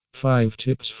5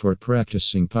 tips for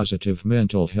practicing positive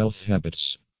mental health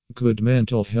habits. Good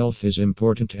mental health is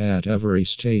important at every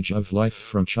stage of life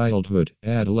from childhood,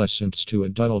 adolescence to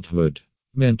adulthood.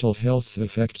 Mental health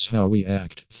affects how we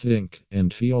act, think,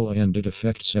 and feel, and it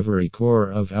affects every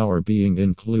core of our being,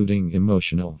 including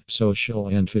emotional, social,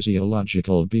 and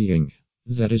physiological being.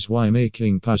 That is why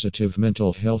making positive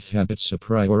mental health habits a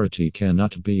priority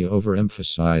cannot be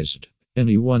overemphasized.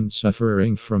 Anyone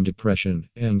suffering from depression,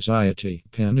 anxiety,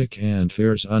 panic, and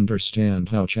fears understand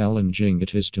how challenging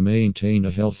it is to maintain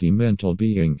a healthy mental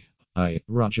being. I,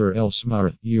 Roger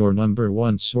Elsmar, your number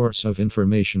one source of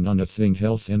information on thing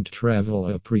health and travel,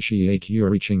 appreciate you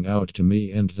reaching out to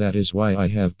me, and that is why I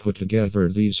have put together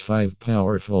these 5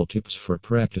 powerful tips for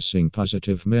practicing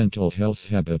positive mental health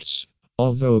habits.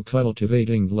 Although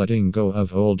cultivating letting go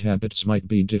of old habits might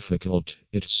be difficult,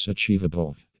 it's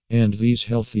achievable. And these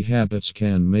healthy habits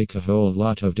can make a whole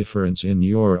lot of difference in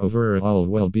your overall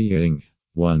well-being.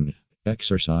 1.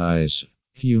 Exercise.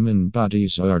 Human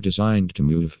bodies are designed to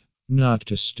move, not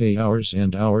to stay hours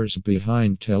and hours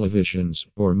behind televisions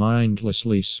or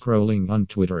mindlessly scrolling on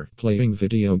Twitter, playing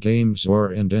video games,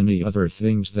 and any other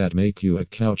things that make you a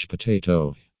couch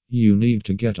potato. You need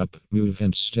to get up, move,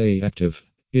 and stay active.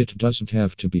 It doesn't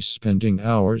have to be spending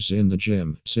hours in the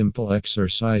gym. Simple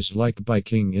exercise like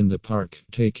biking in the park,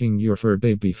 taking your fur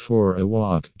baby for a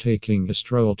walk, taking a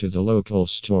stroll to the local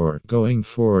store, going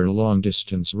for long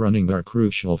distance running are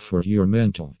crucial for your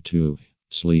mental. 2.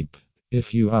 Sleep.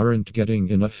 If you aren't getting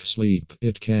enough sleep,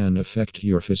 it can affect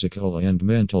your physical and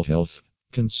mental health.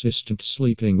 Consistent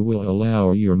sleeping will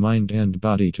allow your mind and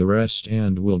body to rest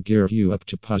and will gear you up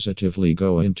to positively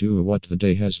go into what the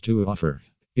day has to offer.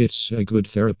 It's a good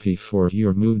therapy for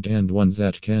your mood and one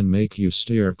that can make you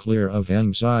steer clear of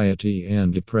anxiety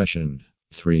and depression.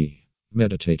 3.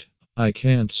 Meditate. I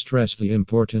can't stress the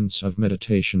importance of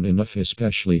meditation enough,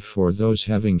 especially for those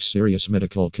having serious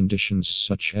medical conditions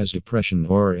such as depression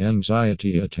or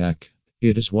anxiety attack.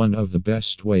 It is one of the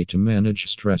best way to manage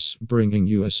stress, bringing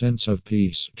you a sense of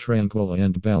peace, tranquil,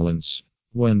 and balance.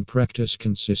 When practiced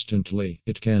consistently,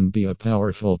 it can be a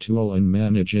powerful tool in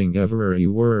managing every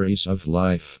worries of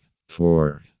life.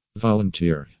 4.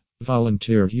 Volunteer.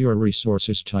 Volunteer your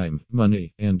resources, time,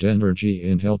 money, and energy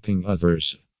in helping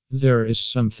others. There is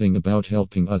something about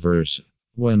helping others.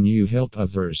 When you help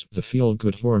others, the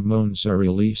feel-good hormones are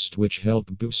released, which help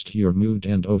boost your mood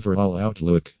and overall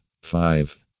outlook.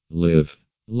 5. Live.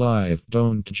 Life,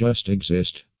 don't just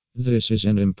exist. This is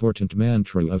an important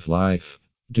mantra of life.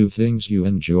 Do things you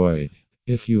enjoy.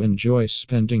 If you enjoy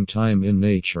spending time in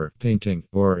nature, painting,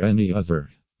 or any other,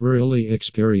 really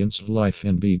experience life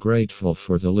and be grateful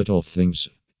for the little things.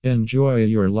 Enjoy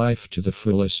your life to the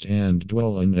fullest and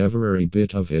dwell in every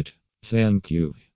bit of it. Thank you.